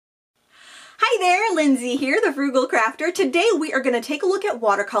there, Lindsay here, the Frugal Crafter. Today we are going to take a look at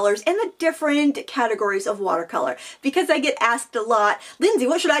watercolors and the different categories of watercolor because I get asked a lot, Lindsay,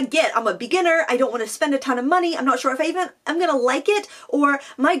 what should I get? I'm a beginner, I don't want to spend a ton of money, I'm not sure if I'm going to like it, or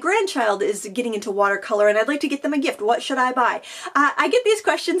my grandchild is getting into watercolor and I'd like to get them a gift, what should I buy? I get these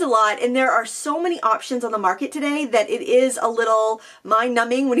questions a lot and there are so many options on the market today that it is a little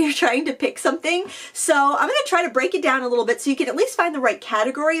mind-numbing when you're trying to pick something. So I'm going to try to break it down a little bit so you can at least find the right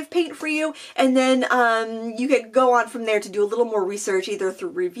category of paint for you, and then you could go on from there to do a little more research either through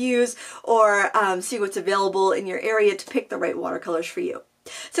reviews or see what's available in your area to pick the right watercolors for you.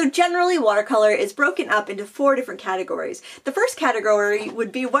 So generally watercolor is broken up into 4 different categories. The first category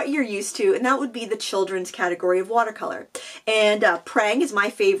would be what you're used to, and that would be the children's category of watercolor. And Prang is my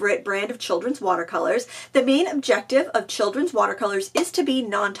favorite brand of children's watercolors. The main objective of children's watercolors is to be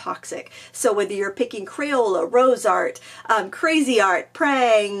non-toxic. So whether you're picking Crayola, Rose Art, Crazy Art,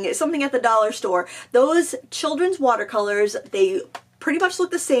 Prang, something at the dollar store, those children's watercolors, they pretty much look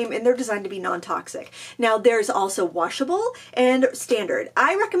the same and they're designed to be non-toxic. Now there's also washable and standard.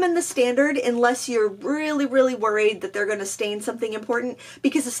 I recommend the standard unless you're really worried that they're going to stain something important,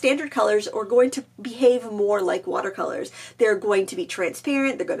 because the standard colors are going to behave more like watercolors. They're going to be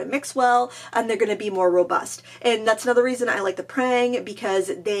transparent, they're going to mix well, and they're going to be more robust. And that's another reason I like the Prang, because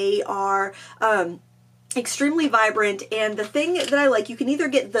they are extremely vibrant. And the thing that I like, you can either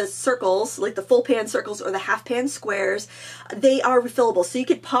get the circles, like the full pan circles, or the half pan squares. They are refillable, so you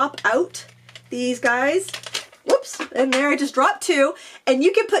could pop out these guys. Whoops, and there I just dropped 2, and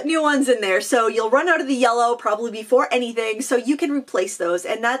you can put new ones in there. So you'll run out of the yellow probably before anything, so you can replace those.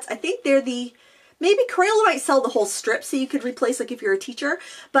 And that's, I think they're the, maybe Crayola might sell the whole strip so you could replace, like if you're a teacher,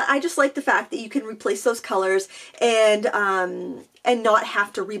 but I just like the fact that you can replace those colors and not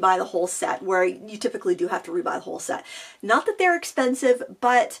have to rebuy the whole set, where you typically do have to rebuy the whole set. Not that they're expensive,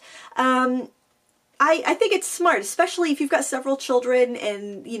 but I think it's smart, especially if you've got several children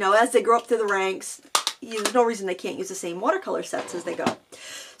and, you know, as they grow up through the ranks, there's no reason they can't use the same watercolor sets as they go.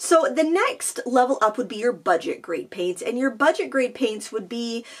 So the next level up would be your budget grade paints, and your budget grade paints would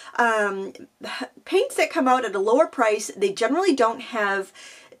be paints that come out at a lower price. They generally don't have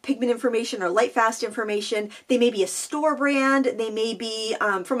pigment information or light fast information. They may be a store brand, they may be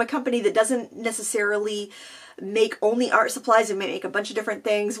from a company that doesn't necessarily make only art supplies, and may make a bunch of different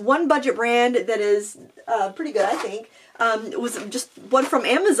things. One budget brand that is pretty good, I think, was just one from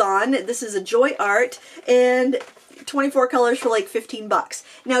Amazon. This is a Joy Art, and 24 colors for like 15 bucks.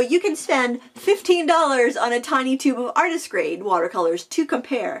 Now you can spend $15 on a tiny tube of artist grade watercolors to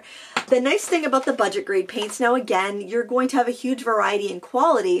compare. The nice thing about the budget grade paints, now again, you're going to have a huge variety and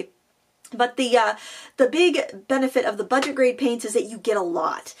quality, but the big benefit of the budget grade paints is that you get a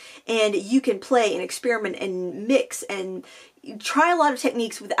lot, and you can play and experiment and mix and try a lot of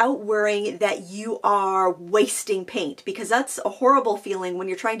techniques without worrying that you are wasting paint, because that's a horrible feeling when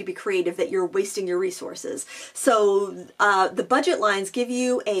you're trying to be creative, that you're wasting your resources. So the budget lines give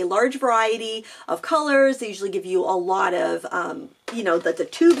you a large variety of colors. They usually give you a lot of, you know, the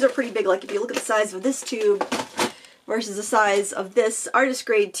tubes are pretty big. Like if you look at the size of this tube versus the size of this artist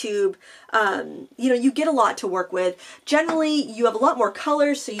grade tube, you know, you get a lot to work with. Generally, you have a lot more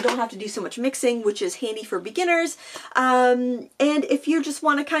colors, so you don't have to do so much mixing, which is handy for beginners. And if you just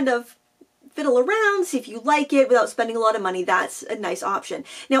want to kind of fiddle around, see if you like it without spending a lot of money, that's a nice option.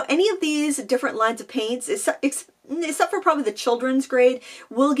 Now, any of these different lines of paints, except for probably the children's grade,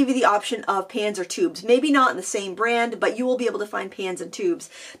 will give you the option of pans or tubes. Maybe not in the same brand, but you will be able to find pans and tubes.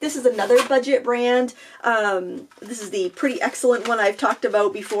 This is another budget brand. This is the Pretty Excellent one I've talked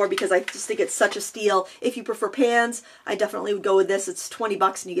about before, because I just think it's such a steal. If you prefer pans, I definitely would go with this. It's 20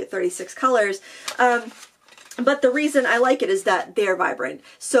 bucks and you get 36 colors. But the reason I like it is that they're vibrant.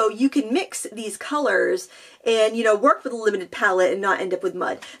 So you can mix these colors and, you know, work with a limited palette and not end up with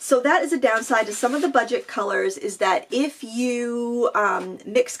mud. So that is a downside to some of the budget colors, is that if you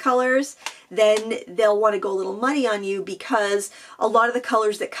mix colors, then they'll want to go a little muddy on you, because a lot of the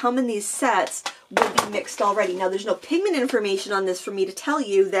colors that come in these sets will be mixed already. Now there's no pigment information on this for me to tell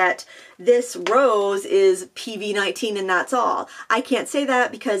you that this rose is PV19 and that's all. I can't say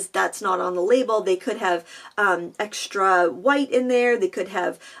that because that's not on the label. They could have extra white in there, they could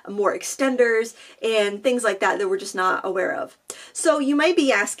have more extenders and things like that that we're just not aware of. So you might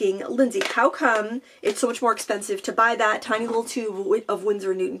be asking, Lindsay, how come it's so much more expensive to buy that tiny little tube of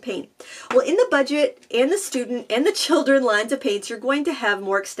Winsor & Newton paint? Well, in the budget and the student and the children lines of paints, you're going to have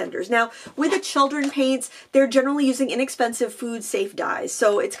more extenders. Now, with the children paints, they're generally using inexpensive food safe dyes,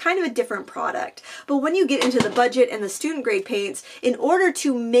 so it's kind of a different product. But when you get into the budget and the student grade paints, in order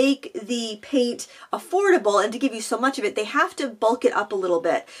to make the paint affordable and to give you so much of it, they have to bulk it up a little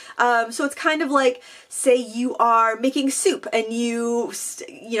bit. So it's kind of like, say you are making soup and you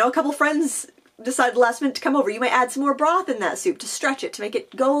know, a couple friends decided last minute to come over. You might add some more broth in that soup to stretch it, to make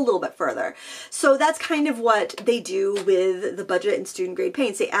it go a little bit further. So that's kind of what they do with the budget and student grade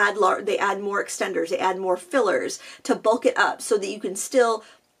paints. They add more extenders, they add more fillers to bulk it up so that you can still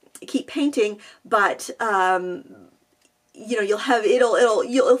keep painting, but you know,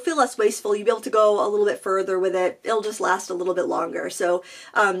 you'll feel less wasteful. You'll be able to go a little bit further with it. It'll just last a little bit longer. So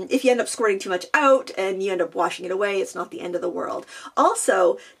if you end up squirting too much out and you end up washing it away, it's not the end of the world.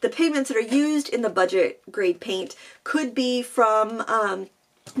 Also, the pigments that are used in the budget grade paint could be from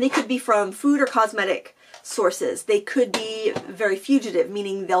food or cosmetic sources. They could be very fugitive,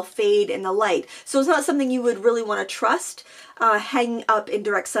 meaning they'll fade in the light. So it's not something you would really want to trust hanging up in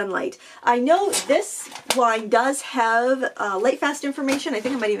direct sunlight. I know this line does have light fast information. I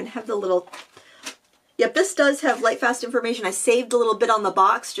think I might even have the little... Yep, this does have light fast information. I saved a little bit on the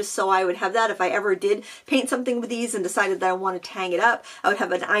box just so I would have that. If I ever did paint something with these and decided that I wanted to hang it up, I would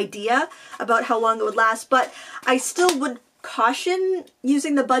have an idea about how long it would last. But I still would caution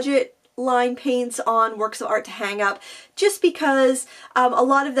using the budget line paints on works of art to hang up, just because a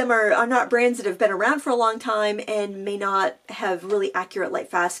lot of them are not brands that have been around for a long time and may not have really accurate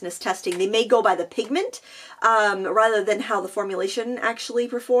light fastness testing. They may go by the pigment rather than how the formulation actually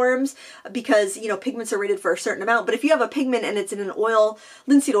performs, because, you know, pigments are rated for a certain amount. But if you have a pigment and it's in an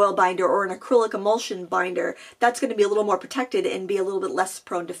linseed oil binder or an acrylic emulsion binder, that's going to be a little more protected and be a little bit less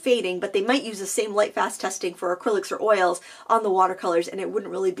prone to fading. But they might use the same light fast testing for acrylics or oils on the watercolors, and it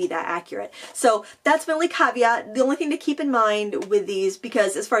wouldn't really be that accurate. So that's my only caveat. The only thing to keep in mind with these,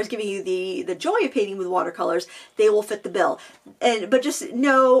 because as far as giving you the joy of painting with watercolors, they will fit the bill. But just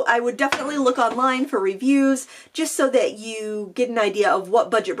know, I would definitely look online for reviews, just so that you get an idea of what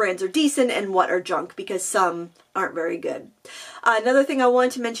budget brands are decent and what are junk, because some aren't very good. Another thing I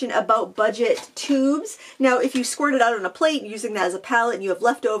wanted to mention about budget tubes. Now, if you squirt it out on a plate using that as a palette and you have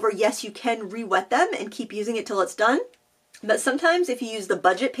leftover, yes, you can re-wet them and keep using it till it's done. But sometimes if you use the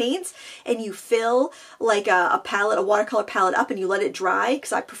budget paints and you fill like a watercolor palette up and you let it dry,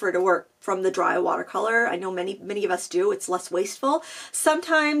 because I prefer to work from the dry watercolor. I know many of us do. It's less wasteful.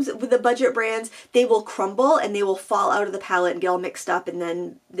 Sometimes with the budget brands, they will crumble and they will fall out of the palette and get all mixed up, and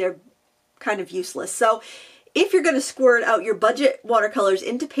then they're kind of useless. So if you're going to squirt out your budget watercolors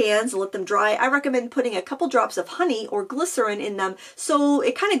into pans and let them dry, I recommend putting a couple drops of honey or glycerin in them so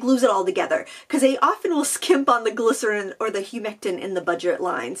it kind of glues it all together, because they often will skimp on the glycerin or the humectant in the budget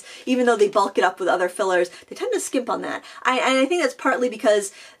lines. Even though they bulk it up with other fillers, they tend to skimp on that. And I think that's partly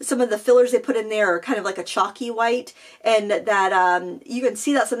because some of the fillers they put in there are kind of like a chalky white, and that you can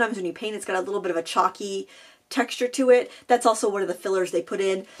see that sometimes when you paint, it's got a little bit of a chalky texture to it. That's also one of the fillers they put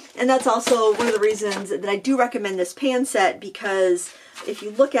in, and that's also one of the reasons that I do recommend this pan set, because if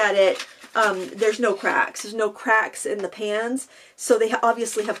you look at it, there's no cracks. There's no cracks in the pans, so they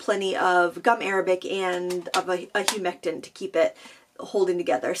obviously have plenty of gum arabic and of a humectant to keep it holding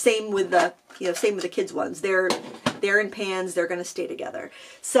together. Same with the kids ones. They're in pans. They're going to stay together.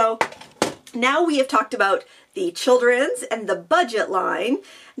 So now we have talked about the children's and the budget line.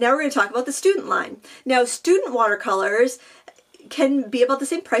 Now we're going to talk about the student line. Now, student watercolors can be about the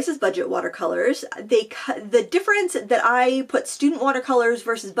same price as budget watercolors. The difference that I put student watercolors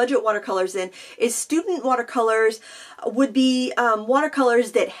versus budget watercolors in is student watercolors would be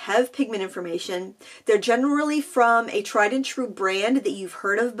watercolors that have pigment information. They're generally from a tried and true brand that you've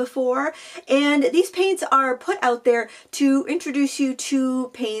heard of before, and these paints are put out there to introduce you to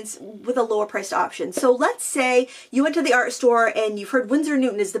paints with a lower priced option. So let's say you went to the art store and you've heard Winsor &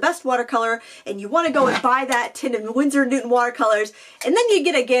 Newton is the best watercolor, and you want to go and buy that tin of Winsor & Newton watercolors, and then you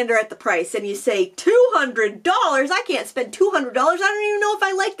get a gander at the price and you say, $200? I can't spend $200. I don't even know if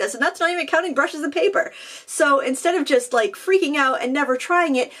I like this, and that's not even counting brushes and paper. So instead of just like freaking out and never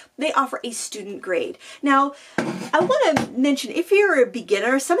trying it, they offer a student grade. Now, I want to mention, if you're a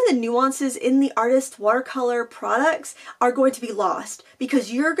beginner, some of the nuances in the artist watercolor products are going to be lost,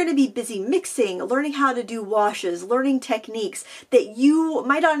 because you're going to be busy mixing, learning how to do washes, learning techniques that you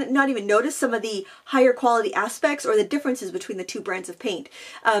might not even notice some of the higher quality aspects or the differences between the two brands of paint.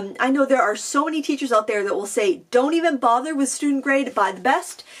 I know there are so many teachers out there that will say, don't even bother with student grade, buy the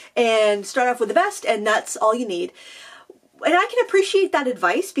best and start off with the best, and that's all you need. And I can appreciate that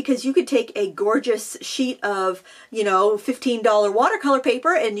advice, because you could take a gorgeous sheet of, you know, $15 watercolor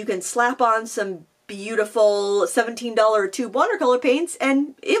paper and you can slap on some beautiful $17 tube watercolor paints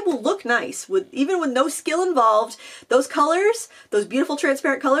and it will look nice even with no skill involved. Those colors, those beautiful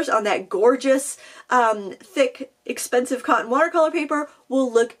transparent colors on that gorgeous thick expensive cotton watercolor paper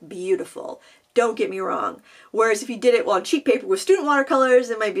will look beautiful. Don't get me wrong. Whereas if you did it on cheap paper with student watercolors,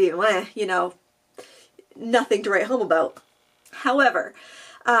 it might be, you know, nothing to write home about. However,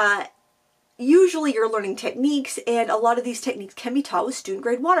 usually you're learning techniques, and a lot of these techniques can be taught with student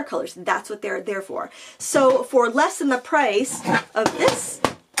grade watercolors. That's what they're there for. So for less than the price of this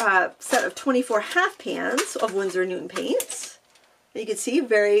set of 24 half pans of Winsor & Newton paints, you can see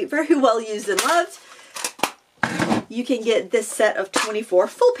very, very well used and loved, you can get this set of 24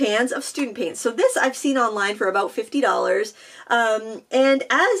 full pans of student paints. So this I've seen online for about $50. And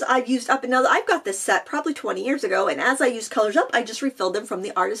as I've used up, and now I've got this set probably 20 years ago, and as I use colors up, I just refilled them from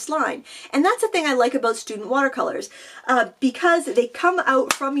the artist line. And that's the thing I like about student watercolors, because they come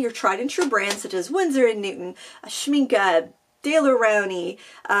out from your tried and true brands such as Winsor & Newton, Schmincke, Daler Rowney,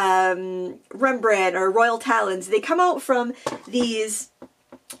 Rembrandt, or Royal Talons. They come out from these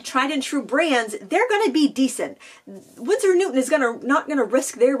tried and true brands. They're going to be decent. Winsor & Newton is not going to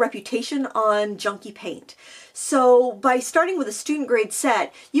risk their reputation on junky paint. So by starting with a student grade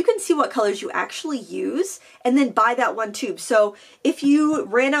set, you can see what colors you actually use and then buy that one tube. So if you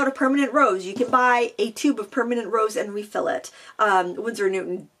ran out of permanent rose, you can buy a tube of permanent rose and refill it. Winsor &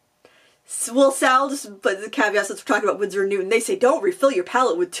 Newton will sell, but the caveat, since we're talking about Winsor & Newton, they say don't refill your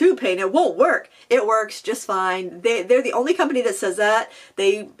palette with tube paint. It won't work. It works just fine. They're the only company that says that.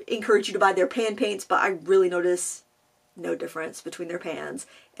 They encourage you to buy their pan paints, but I really notice no difference between their pans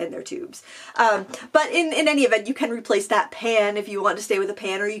and their tubes. But in any event, you can replace that pan if you want to stay with a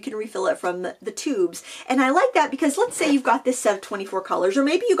pan, or you can refill it from the tubes. And I like that because let's say you've got this set of 24 colors, or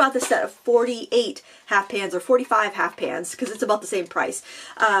maybe you got this set of 48 half pans or 45 half pans, because it's about the same price.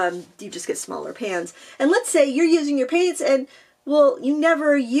 You just get smaller pans. And let's say you're using your paints and, well, you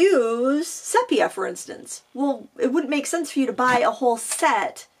never use sepia, for instance. Well, it wouldn't make sense for you to buy a whole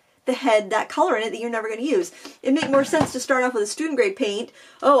set that had that color in it that you're never going to use. It'd make more sense to start off with a student grade paint.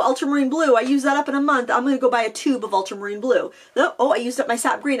 Oh, ultramarine blue, I use that up in a month. I'm going to go buy a tube of ultramarine blue. Oh, I used up my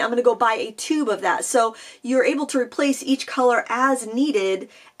sap green. I'm going to go buy a tube of that. So you're able to replace each color as needed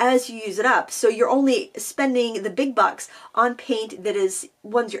as you use it up. So you're only spending the big bucks on paint that is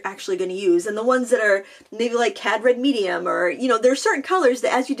ones you're actually going to use. And the ones that are maybe like cad red medium, or, you know, there are certain colors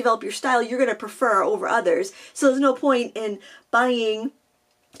that as you develop your style, you're going to prefer over others. So there's no point in buying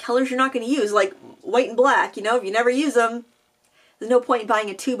colors you're not going to use, like white and black. You know, if you never use them, there's no point in buying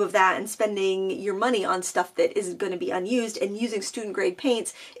a tube of that and spending your money on stuff that isn't going to be unused. And using student grade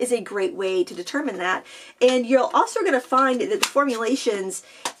paints is a great way to determine that. And you're also going to find that the formulations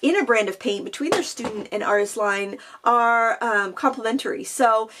in a brand of paint between their student and artist line are complementary.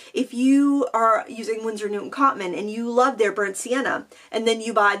 So if you are using Winsor & Newton Cotman and you love their burnt sienna, and then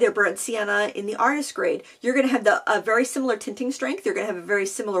you buy their burnt sienna in the artist grade, you're going to have a very similar tinting strength. You're going to have a very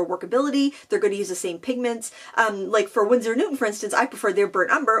similar workability. They're going to use the same pigments. Like for Winsor & Newton, for instance, I prefer their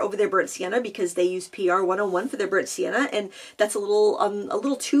burnt umber over their burnt sienna because they use PR 101 for their burnt sienna, and that's a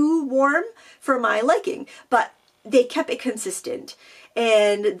little too warm for my liking. But they kept it consistent.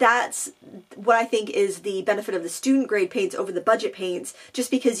 And that's what I think is the benefit of the student grade paints over the budget paints, just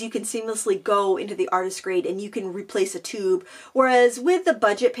because you can seamlessly go into the artist grade and you can replace a tube. Whereas with the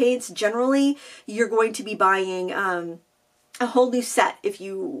budget paints, generally, you're going to be buying a whole new set if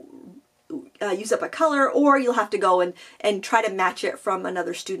you use up a color, or you'll have to go and try to match it from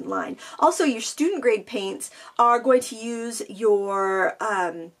another student line. Also, your student grade paints are going to use your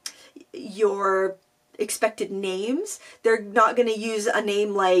expected names. They're not going to use a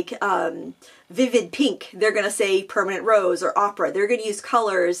name like Vivid Pink. They're going to say Permanent Rose or Opera. They're going to use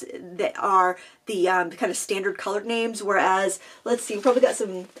colors that are the kind of standard colored names, whereas, let's see, we probably got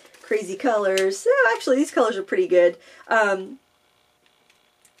some crazy colors. Oh, actually, these colors are pretty good.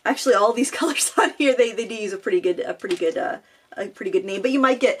 Actually, all these colors on here, they do use a pretty good name. But you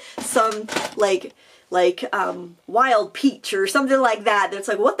might get some like Wild Peach or something like that. That's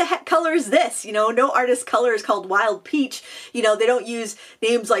like, what the heck color is this? You know, no artist color is called Wild Peach. You know, they don't use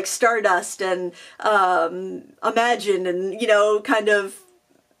names like Stardust and Imagine and, you know, kind of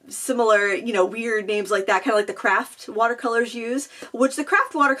similar, you know, weird names like that, kind of like the craft watercolors use, which the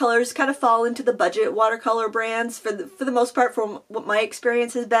craft watercolors kind of fall into the budget watercolor brands for the most part, from what my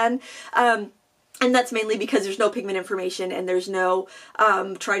experience has been. And that's mainly because there's no pigment information and there's no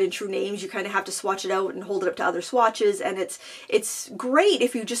tried and true names. You kind of have to swatch it out and hold it up to other swatches, and it's great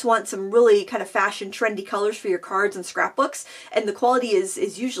if you just want some really kind of fashion trendy colors for your cards and scrapbooks, and the quality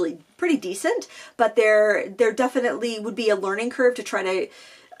is usually pretty decent, but there definitely would be a learning curve to try to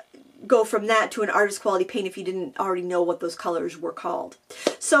go from that to an artist quality paint if you didn't already know what those colors were called.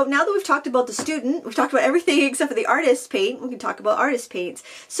 So now that we've talked about the student, we've talked about everything except for the artist paint, we can talk about artist paints.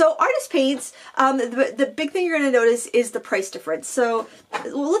 So artist paints, the big thing you're going to notice is the price difference. So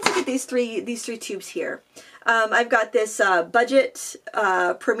well, let's look at these three tubes here. I've got this Budget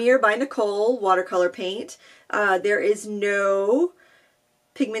Premier by Nicole watercolor paint. There is no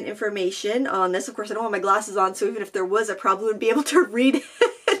pigment information on this. Of course, I don't have my glasses on, so even if there was, I probably wouldn't be able to read it.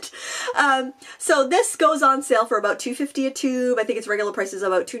 So this goes on sale for about $2.50 a tube. I think its regular price is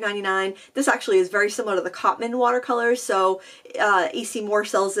about $2.99. This actually is very similar to the Cotman watercolors. So AC Moore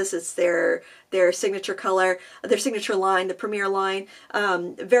sells this. It's their signature color, their signature line, the Premier line.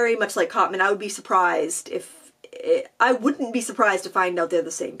 Very much like Cotman. I would be surprised if I wouldn't be surprised to find out they're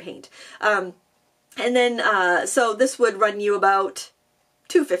the same paint. And then so this would run you about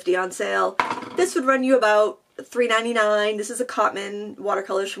 $2.50 on sale. This would run you about $3.99. This is a Cotman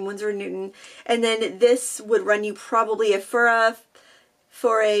watercolors from Winsor & Newton, and then this would run you probably for a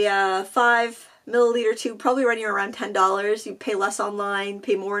 5 milliliter tube, probably run you around $10. You pay less online,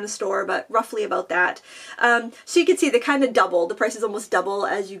 pay more in a store, but roughly about that. So you can see they kind of double. The price is almost double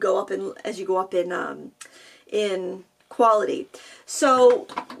as you go up in quality. So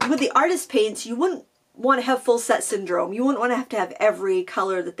with the artist paints, you wouldn't want to have full set syndrome. You wouldn't want to have every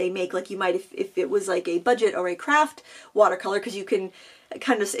color that they make like you might if it was like a budget or a craft watercolor, because you can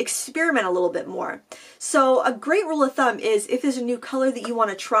kind of experiment a little bit more. So a great rule of thumb is if there's a new color that you want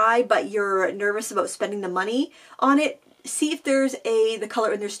to try but you're nervous about spending the money on it, see if there's the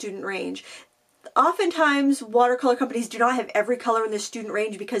color in their student range. Oftentimes, watercolor companies do not have every color in their student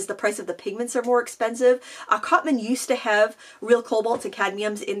range because the price of the pigments are more expensive. Cotman used to have real cobalts and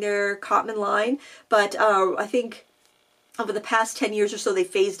cadmiums in their Cotman line, but I think over the past 10 years or so they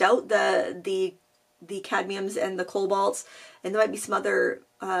phased out the cadmiums and the cobalts, and there might be some other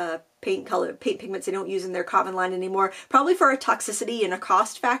paint pigments they don't use in their Cotman line anymore, probably for a toxicity and a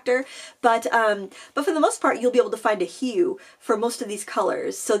cost factor, but for the most part you'll be able to find a hue for most of these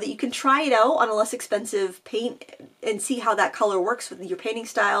colors so that you can try it out on a less expensive paint and see how that color works with your painting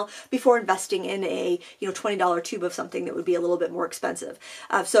style before investing in a $20 tube of something that would be a little bit more expensive.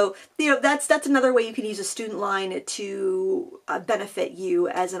 So that's another way you can use a student line to benefit you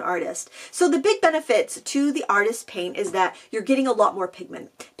as an artist. So the big benefits to the artist paint is that you're getting a lot more pigment.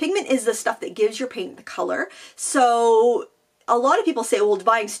 Pigment is the stuff that gives your paint the color. So a lot of people say, well,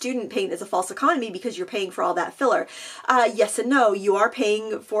 buying student paint is a false economy because you're paying for all that filler. Yes and no. You are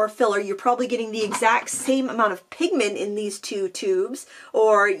paying for filler. You're probably getting the exact same amount of pigment in these two tubes,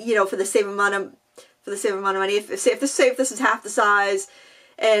 or for the same amount of money. If this is half the size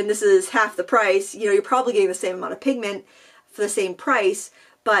and this is half the price, you're probably getting the same amount of pigment for the same price,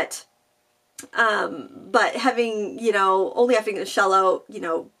 but having, only having to shell out,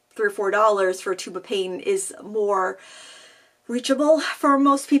 $3 or $4 for a tube of paint is more reachable for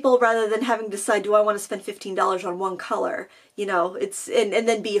most people rather than having to decide, do I want to spend $15 on one color? And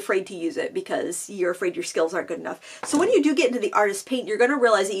then be afraid to use it because you're afraid your skills aren't good enough. So when you do get into the artist paint, you're going to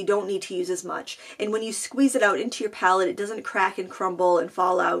realize that you don't need to use as much. And when you squeeze it out into your palette, it doesn't crack and crumble and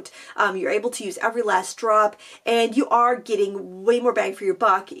fall out. You're able to use every last drop, and you are getting way more bang for your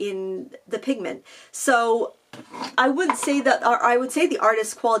buck in the pigment. So I would say the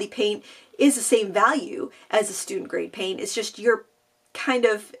artist quality paint is the same value as a student grade paint. It's just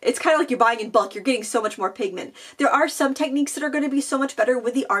it's kind of like you're buying in bulk. You're getting so much more pigment. There are some techniques that are going to be so much better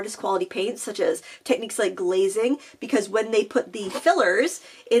with the artist quality paints, such as techniques like glazing, because when they put the fillers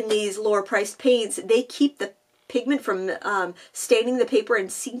in these lower priced paints, they keep the pigment from staining the paper and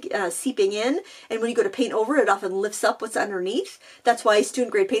seeping in, and when you go to paint over it, often lifts up what's underneath. That's why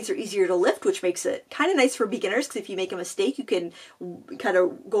student grade paints are easier to lift, which makes it kind of nice for beginners, because if you make a mistake you can kind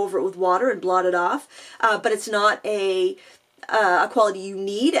of go over it with water and blot it off, but it's not a quality you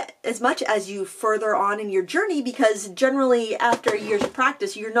need as much as you further on in your journey, because generally after years of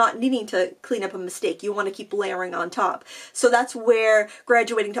practice you're not needing to clean up a mistake. You want to keep layering on top. So that's where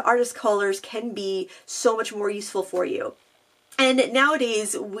graduating to artist colors can be so much more useful for you. And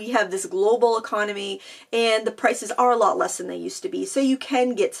nowadays we have this global economy and the prices are a lot less than they used to be. So you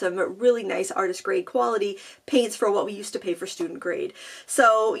can get some really nice artist grade quality paints for what we used to pay for student grade.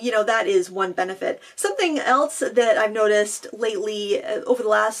 So, you know, that is one benefit. Something else that I've noticed lately over the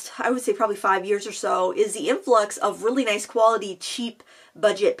last, I would say probably 5 years or so, is the influx of really nice quality, cheap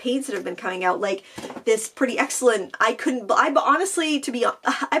budget paints that have been coming out, like this pretty excellent, I honestly,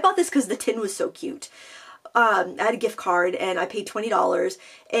 I bought this because the tin was so cute. I had a gift card and I paid $20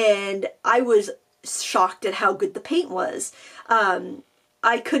 and I was shocked at how good the paint was.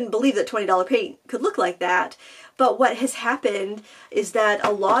 I couldn't believe that $20 paint could look like that. But what has happened is that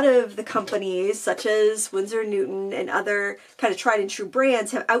a lot of the companies, such as Winsor & Newton and other kind of tried and true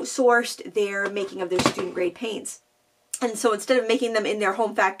brands, have outsourced their making of their student grade paints. And so instead of making them in their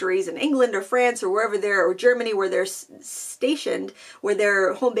home factories in England or France or wherever or Germany where they're stationed, where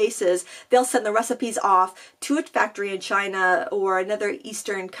their home base is, they'll send the recipes off to a factory in China or another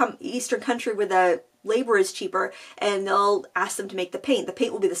Eastern country where the labor is cheaper, and they'll ask them to make the paint. The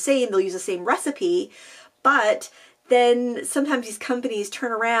paint will be the same, they'll use the same recipe, but then sometimes these companies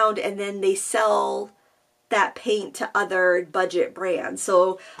turn around and then they sell that paint to other budget brands.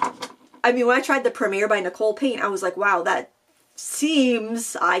 So I mean, when I tried the Premier by Nicole paint, I was like, wow, that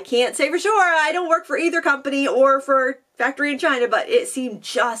seems, I can't say for sure, I don't work for either company or for factory in China, but it seemed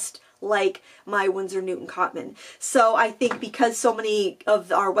just like my Winsor & Newton Cotman. So I think because so many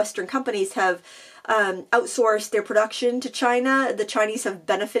of our Western companies have outsourced their production to China, the Chinese have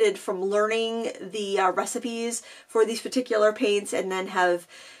benefited from learning the recipes for these particular paints and then have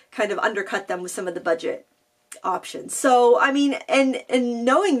kind of undercut them with some of the budget options. So, I mean, and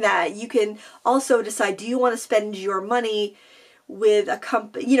knowing that, you can also decide, do you want to spend your money with a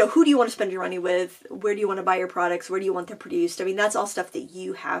company, you know, who do you want to spend your money with? Where do you want to buy your products? Where do you want them produced? I mean, that's all stuff that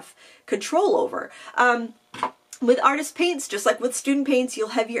you have control over. With artist paints, just like with student paints, you'll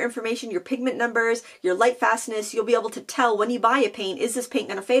have your information, your pigment numbers, your light fastness. You'll be able to tell when you buy a paint, is this paint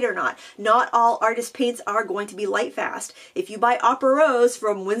going to fade or not? Not all artist paints are going to be light fast. If you buy Opera Rose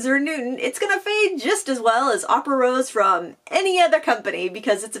from Winsor & Newton, it's going to fade just as well as Opera Rose from any other company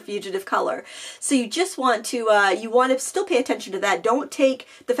because it's a fugitive color. So you just want to, still pay attention to that. Don't take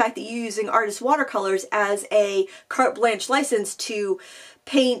the fact that you're using artist watercolors as a carte blanche license to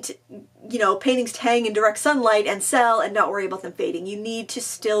paint, you know, paintings to hang in direct sunlight and sell and not worry about them fading. You need to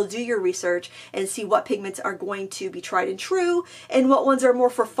still do your research and see what pigments are going to be tried and true and what ones are more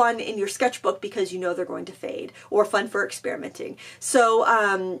for fun in your sketchbook because you know they're going to fade, or fun for experimenting.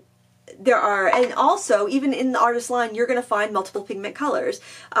 So there are, and also even in the artist line, you're going to find multiple pigment colors.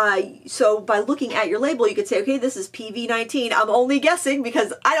 So by looking at your label, you could say, okay, this is PV19. I'm only guessing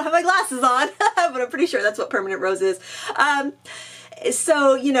because I don't have my glasses on, but I'm pretty sure that's what permanent rose is.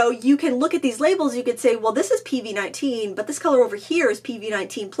 So, you know, you can look at these labels, you could say, well, this is PV19, but this color over here is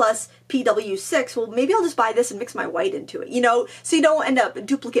PV19 plus PW6. Well, maybe I'll just buy this and mix my white into it, you know, so you don't end up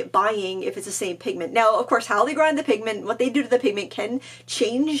duplicate buying if it's the same pigment. Now, of course, how they grind the pigment, what they do to the pigment can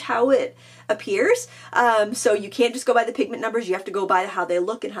change how it appears. So you can't just go by the pigment numbers, you have to go by how they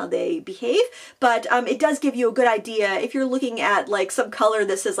look and how they behave. But it does give you a good idea if you're looking at like some color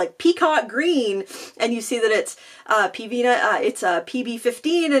that says like peacock green and you see that it's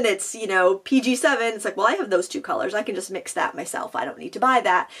PB15 and it's, you know, PG7. It's like, well, I have those two colors. I can just mix that myself. I don't need to buy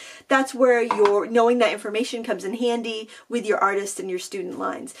that. That's where your knowing that information comes in handy with your artist and your student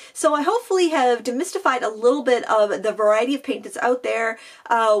lines. So I hopefully have demystified a little bit of the variety of paint that's out there,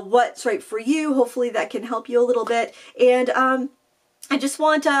 what's right for you. Hopefully that can help you a little bit. And I just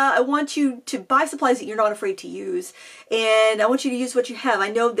want I want you to buy supplies that you're not afraid to use, and I want you to use what you have. I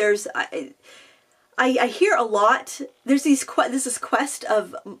know there's I hear a lot. There's this quest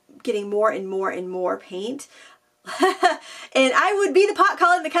of getting more and more and more paint. And I would be the pot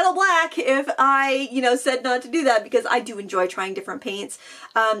calling the kettle black if I, you know, said not to do that, because I do enjoy trying different paints.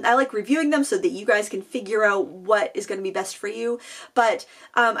 I like reviewing them so that you guys can figure out what is going to be best for you. But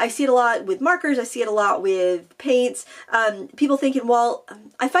I see it a lot with markers. I see it a lot with paints. People thinking, well,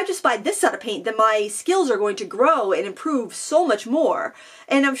 if I just buy this set of paint, then my skills are going to grow and improve so much more.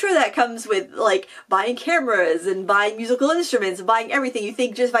 And I'm sure that comes with like buying cameras and buying musical instruments and buying everything. You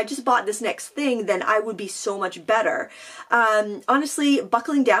think, just if I just bought this next thing, then I would be so much better. Honestly,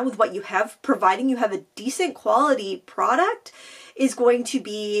 buckling down with what you have, providing you have a decent quality product, is going to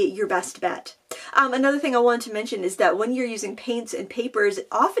be your best bet. Another thing I wanted to mention is that when you're using paints and papers,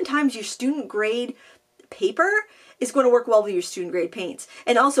 oftentimes your student grade paper is going to work well with your student grade paints.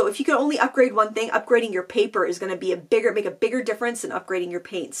 And also, if you can only upgrade one thing, upgrading your paper is going to be make a bigger difference than upgrading your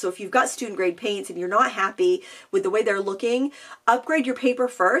paints. So if you've got student grade paints and you're not happy with the way they're looking, upgrade your paper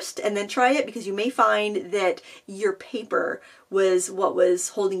first and then try it, because you may find that your paper was what was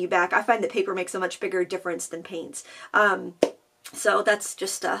holding you back. I find that paper makes a much bigger difference than paints. So that's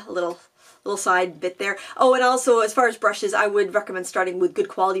just a little side bit there. Oh, and also as far as brushes, I would recommend starting with good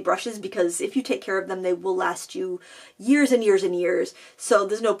quality brushes, because if you take care of them, they will last you years and years and years. So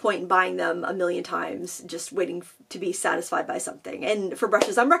there's no point in buying them a million times, just waiting to be satisfied by something. And for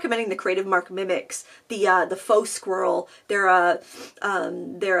brushes, I'm recommending the Creative Mark Mimics, the faux squirrel. They're a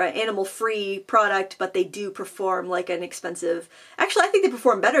animal-free product, but they do perform like an expensive. Actually, I think they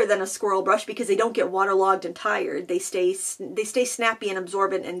perform better than a squirrel brush, because they don't get waterlogged and tired. They stay snappy and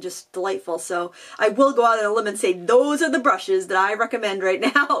absorbent and just delightful. So I will go out on a limb and say those are the brushes that I recommend right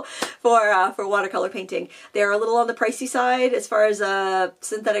now for watercolor painting. They're a little on the pricey side as far as a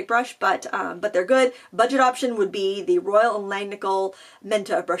synthetic brush, but they're good. Budget option would be the Royal and Langnickel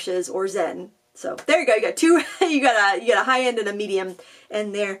Menta brushes, or Zen. So there you go. You got two. You got a high end and a medium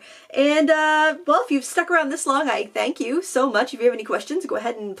in there. And well, if you've stuck around this long, I thank you so much. If you have any questions, go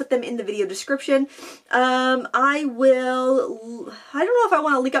ahead and put them in the video description. I don't know if I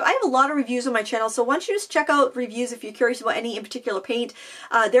want to link up. I have a lot of reviews on my channel, so why don't you just check out reviews if you're curious about any in particular paint.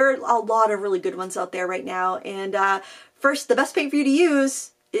 There are a lot of really good ones out there right now. And first, the best paint for you to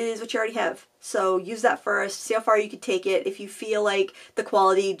use is what you already have. So use that first, see how far you can take it. If you feel like the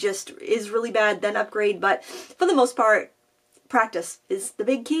quality just is really bad, then upgrade. But for the most part, practice is the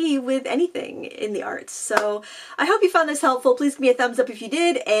big key with anything in the arts. So I hope you found this helpful. Please give me a thumbs up if you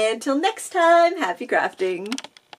did. And until next time, happy crafting.